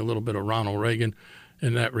reminds me a little bit of Ronald Reagan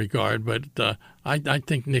in that regard. But I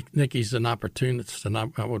think Nikki's an opportunist, and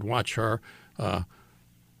I would watch her.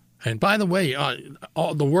 And by the way,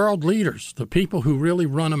 all the world leaders, the people who really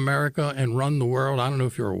run America and run the world, I don't know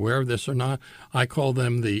if you're aware of this or not, I call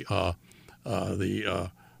them the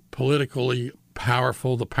politically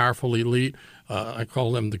powerful, the powerful elite. I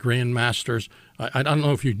call them the grandmasters. I don't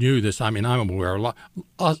know if you knew this. I mean, I'm aware.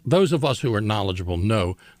 Those of us who are knowledgeable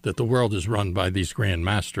know that the world is run by these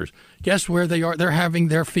grandmasters. Guess where they are? They're having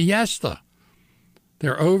their fiesta.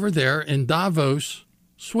 They're over there in Davos,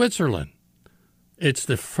 Switzerland. It's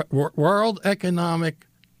the World Economic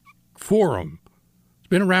Forum. It's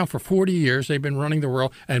been around for 40 years. They've been running the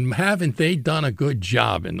world. And haven't they done a good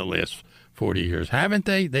job in the last 40 years? Haven't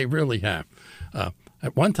they? They really have.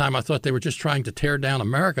 At one time, I thought they were just trying to tear down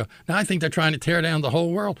America. Now I think they're trying to tear down the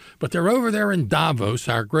whole world. But they're over there in Davos,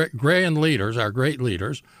 our grand leaders, our great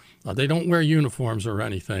leaders. They don't wear uniforms or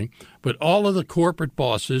anything. But all of the corporate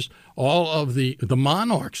bosses, all of the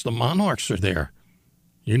monarchs are there.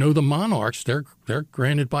 You know, the monarchs, they're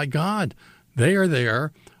granted by God. They are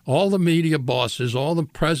there. All the media bosses, all the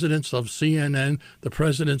presidents of CNN, the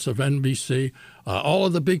presidents of NBC, all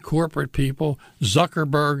of the big corporate people.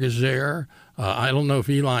 Zuckerberg is there. I don't know if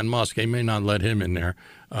Elon Musk, they may not let him in there.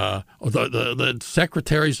 The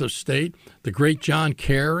secretaries of state, the great John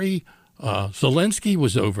Kerry, Zelensky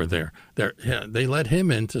was over there. They let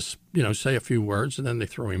him in to say a few words, and then they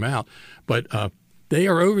throw him out. But they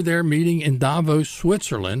are over there meeting in Davos,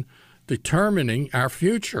 Switzerland, determining our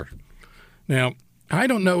future. Now, I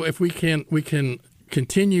don't know if we can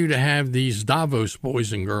continue to have these Davos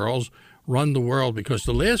boys and girls run the world, because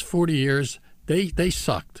the last 40 years they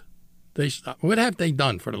sucked. What have they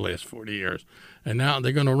done for the last 40 years? And now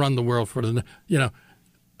they're going to run the world for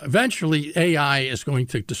eventually AI is going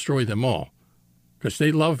to destroy them all, because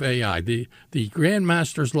they love AI. The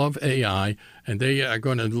grandmasters love AI, and they are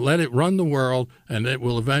going to let it run the world, and it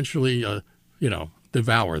will eventually,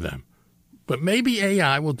 devour them. But maybe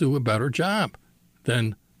AI will do a better job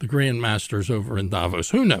than the grandmasters over in Davos.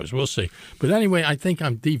 Who knows? We'll see. But anyway, I think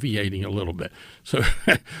I'm deviating a little bit. So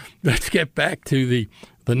let's get back to the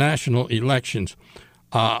national elections.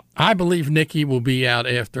 I believe Nikki will be out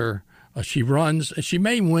after She runs. She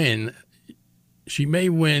may win. She may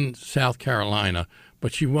win South Carolina,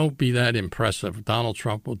 but she won't be that impressive. Donald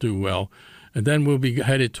Trump will do well. And then we'll be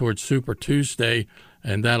headed towards Super Tuesday,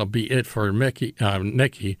 and that'll be it for Nikki.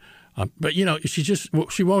 But, you know,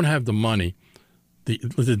 she won't have the money.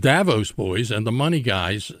 The Davos boys and the money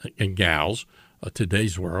guys and gals of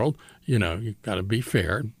today's world, you know, you've got to be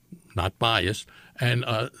fair, not biased. And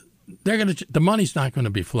the money's not going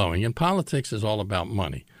to be flowing. And politics is all about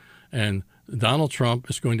money. And Donald Trump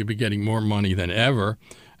is going to be getting more money than ever.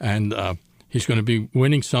 And he's going to be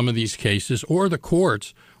winning some of these cases, or the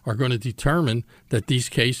courts are going to determine that these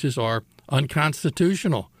cases are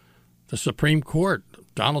unconstitutional. The Supreme Court,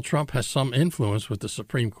 Donald Trump has some influence with the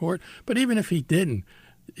Supreme Court, but even if he didn't,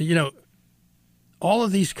 you know, all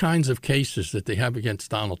of these kinds of cases that they have against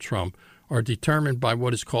Donald Trump are determined by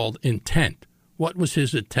what is called intent. What was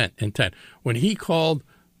his intent? When he called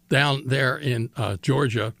down there in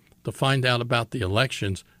Georgia to find out about the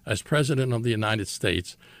elections as president of the United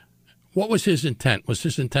States, what was his intent? Was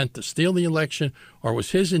his intent to steal the election, or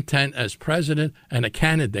was his intent as president and a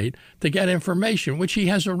candidate to get information, which he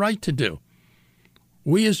has a right to do?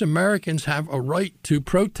 We as Americans have a right to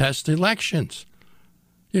protest elections.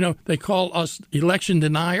 You know, they call us election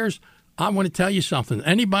deniers. I want to tell you something.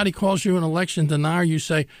 Anybody calls you an election denier, you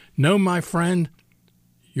say, no, my friend,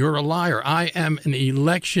 you're a liar. I am an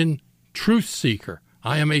election truth seeker.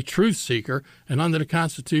 I am a truth seeker, and under the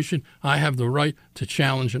Constitution, I have the right to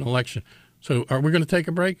challenge an election. So are we going to take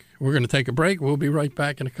a break? We're going to take a break. We'll be right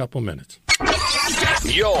back in a couple minutes.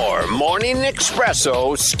 Your morning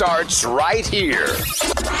espresso starts right here.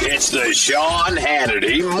 It's the Sean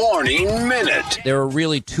Hannity Morning Minute. There are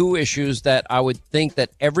really two issues that I would think that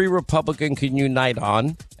every Republican can unite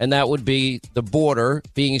on, and that would be the border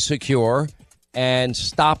being secure and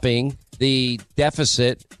stopping the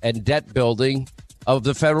deficit and debt building of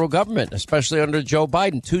the federal government, especially under Joe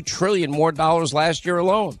Biden. $2 trillion more last year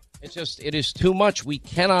alone. It is too much. We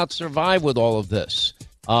cannot survive with all of this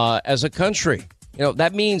as a country. You know,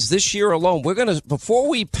 that means this year alone, before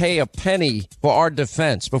we pay a penny for our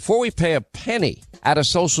defense, before we pay a penny out of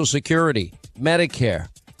Social Security, Medicare,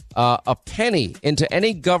 a penny into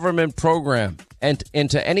any government program and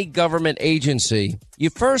into any government agency,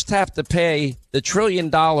 you first have to pay the $1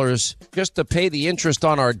 trillion just to pay the interest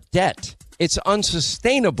on our debt. It's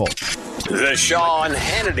unsustainable. The Sean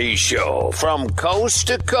Hannity Show from coast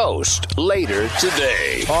to coast later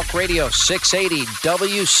today. Talk Radio 680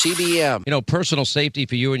 WCBM. You know, personal safety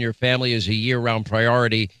for you and your family is a year-round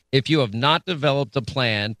priority. If you have not developed a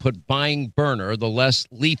plan, put buying Byrna, the less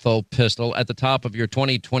lethal pistol, at the top of your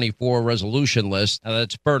 2024 resolution list. Now,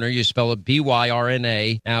 that's Byrna. You spell it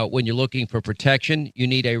B-Y-R-N-A. Now, when you're looking for protection, you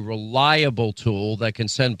need a reliable tool that can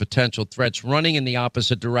send potential threats running in the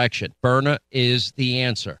opposite direction. Byrna is the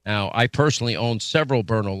answer. Now, I personally own several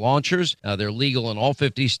Byrna launchers. They're legal in all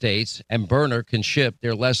 50 states, and Byrna can ship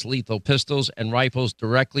their less lethal pistols and rifles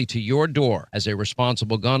directly to your door. As a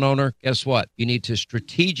responsible gun owner, guess what? You need to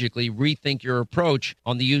strategically rethink your approach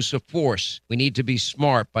on the use of force. We need to be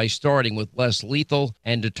smart by starting with less lethal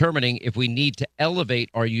and determining if we need to elevate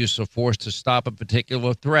our use of force to stop a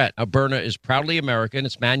particular threat. Now, Byrna is proudly American.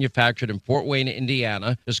 It's manufactured in Fort Wayne,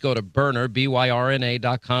 Indiana. Just go to Byrna,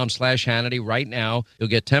 BYRNA.com/Hannity right now. You'll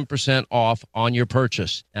get 10% off on your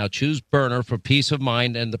purchase. Now, choose Byrna for peace of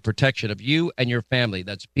mind and the protection of you and your family.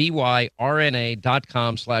 That's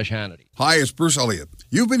BYRNA.com/Hannity. Hi, it's Bruce Elliott.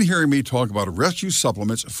 You've been hearing me talk about Rescue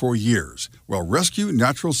Supplements for years. Well, Rescue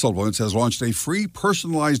Natural Supplements has launched a free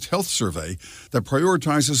personalized health survey that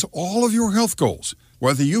prioritizes all of your health goals.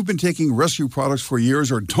 Whether you've been taking Rescue products for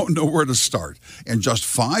years or don't know where to start, in just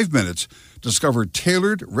 5 minutes, discover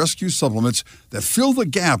tailored Rescue supplements that fill the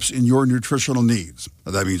gaps in your nutritional needs.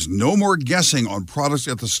 Now, that means no more guessing on products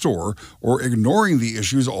at the store or ignoring the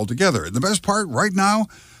issues altogether. And the best part, right now,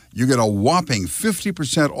 you get a whopping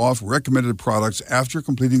 50% off recommended products after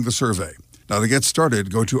completing the survey. Now, to get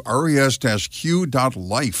started, go to res-q.life.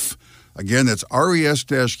 Again, that's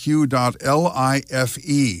res-q.life,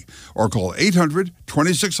 or call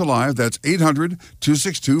 800-26-ALIVE. That's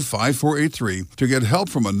 800-262-5483 to get help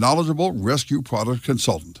from a knowledgeable rescue product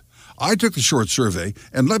consultant. I took the short survey,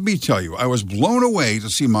 and let me tell you, I was blown away to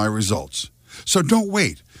see my results. So don't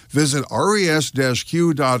wait. Visit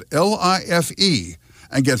res-q.life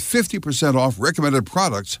and get 50% off recommended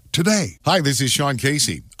products today. Hi, this is Sean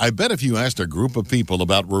Casey. I bet if you asked a group of people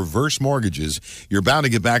about reverse mortgages, you're bound to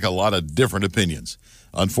get back a lot of different opinions.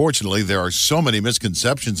 Unfortunately, there are so many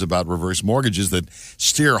misconceptions about reverse mortgages that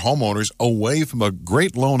steer homeowners away from a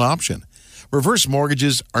great loan option. Reverse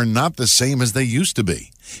mortgages are not the same as they used to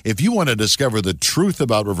be. If you want to discover the truth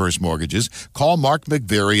about reverse mortgages, call Mark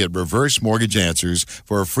McVeary at Reverse Mortgage Answers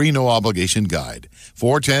for a free no-obligation guide.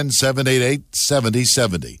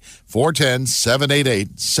 410-788-7070.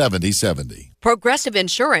 410-788-7070. Progressive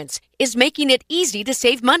Insurance is making it easy to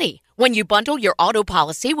save money. When you bundle your auto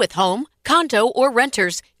policy with home, condo, or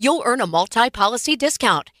renters, you'll earn a multi-policy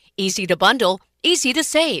discount. Easy to bundle, easy to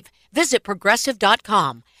save. Visit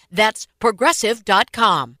Progressive.com. That's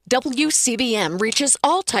Progressive.com. WCBM reaches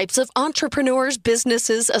all types of entrepreneurs,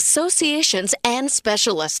 businesses, associations, and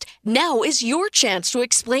specialists. Now is your chance to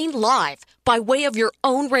explain live, by way of your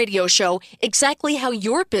own radio show, exactly how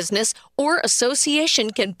your business or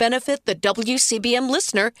association can benefit the WCBM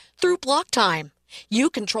listener through block time. You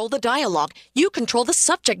control the dialogue. You control the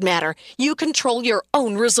subject matter. You control your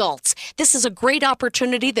own results. This is a great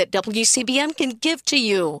opportunity that WCBM can give to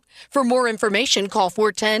you. For more information, call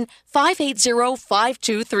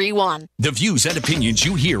 410-580-5231. The views and opinions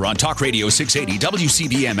you hear on Talk Radio 680,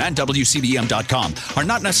 WCBM, and WCBM.com are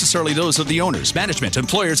not necessarily those of the owners, management,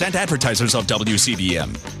 employers, and advertisers of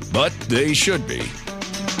WCBM. But they should be.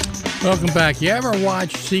 Welcome back. You ever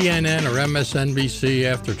watch CNN or MSNBC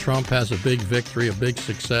after Trump has a big victory, a big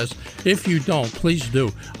success? If you don't, please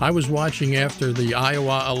do. I was watching after the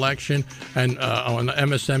Iowa election and on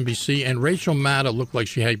MSNBC, and Rachel Maddow looked like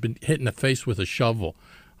she had been hit in the face with a shovel.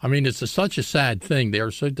 I mean, it's such a sad thing. They are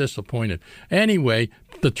so disappointed. Anyway,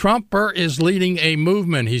 the Trumper is leading a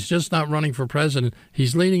movement. He's just not running for president.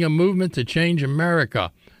 He's leading a movement to change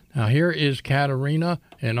America. Now, here is Katerina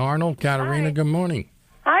and Arnold. Katerina, Hi. Good morning.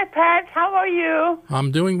 Hi, Pat. How are you?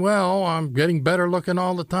 I'm doing well. I'm getting better looking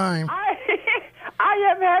all the time. I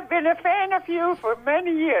have been a fan of you for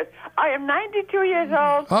many years. I am 92 years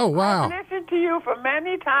old. Oh, wow. I've listened to you for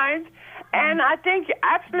many times, and I think you're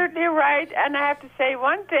absolutely right. And I have to say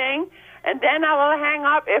one thing, and then I will hang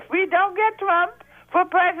up. If we don't get Trump for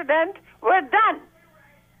president, we're done.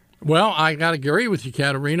 Well, I got to agree with you,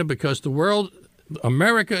 Katerina, because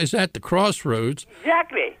America is at the crossroads.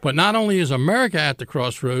 Exactly. But not only is America at the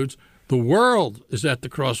crossroads, the world is at the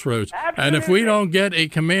crossroads. Absolutely. And if we don't get a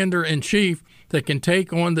commander-in-chief that can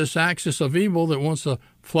take on this axis of evil that wants to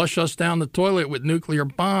flush us down the toilet with nuclear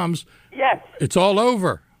bombs, yes, it's all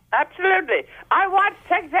over. Absolutely. I watch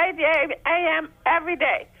 680 a.m. every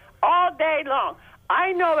day, all day long.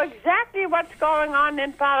 I know exactly what's going on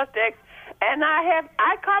in politics, and I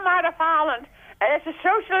come out of Holland. And it's a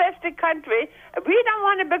socialistic country. We don't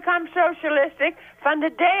want to become socialistic. From the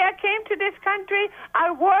day I came to this country, I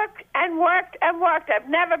worked and worked and worked. I've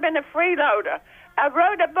never been a freeloader. I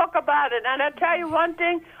wrote a book about it, and I'll tell you one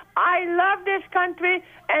thing. I love this country,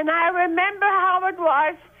 and I remember how it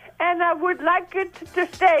was, and I would like it to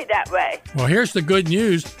stay that way. Well, here's the good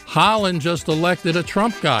news. Holland just elected a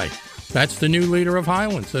Trump guy. That's the new leader of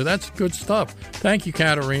Holland, so that's good stuff. Thank you,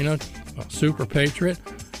 Katerina, super patriot.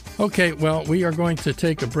 Okay, well, we are going to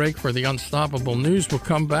take a break for the unstoppable news. We'll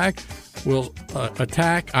come back. We'll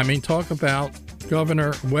talk about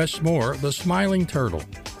Governor Wes Moore, the smiling turtle.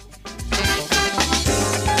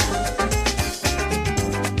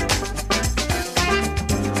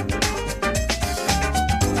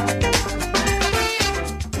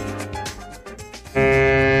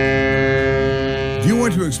 Do you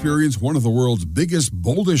want to experience one of the world's biggest,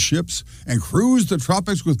 boldest ships and cruise the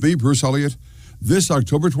tropics with me, Bruce Elliott? This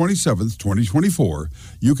October 27th, 2024,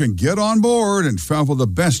 you can get on board and travel the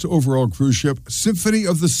best overall cruise ship, Symphony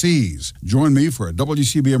of the Seas. Join me for a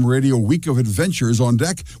WCBM Radio Week of Adventures on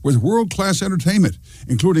deck with world-class entertainment,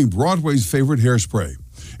 including Broadway's favorite Hairspray.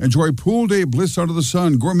 Enjoy pool day bliss under the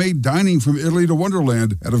sun, gourmet dining from Italy to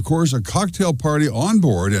Wonderland, and of course a cocktail party on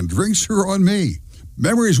board, and drinks are on me.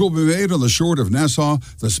 Memories will be made on the shore of Nassau,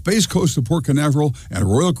 the Space Coast of Port Canaveral,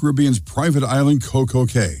 and Royal Caribbean's private island, Coco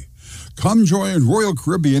Cay. Come join Royal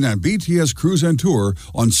Caribbean and BTS Cruise and Tour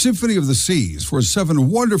on Symphony of the Seas for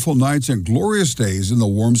 7 wonderful nights and glorious days in the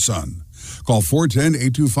warm sun. Call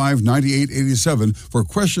 410-825-9887 for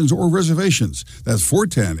questions or reservations. That's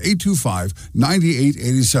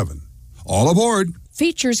 410-825-9887. All aboard.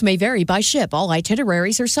 Features may vary by ship. All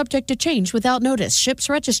itineraries are subject to change without notice. Ship's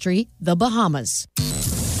registry, the Bahamas.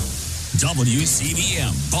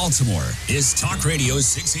 WCBM Baltimore is Talk Radio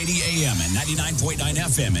 680 AM and 99.9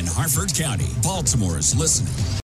 FM in Harford County. Baltimore's listening.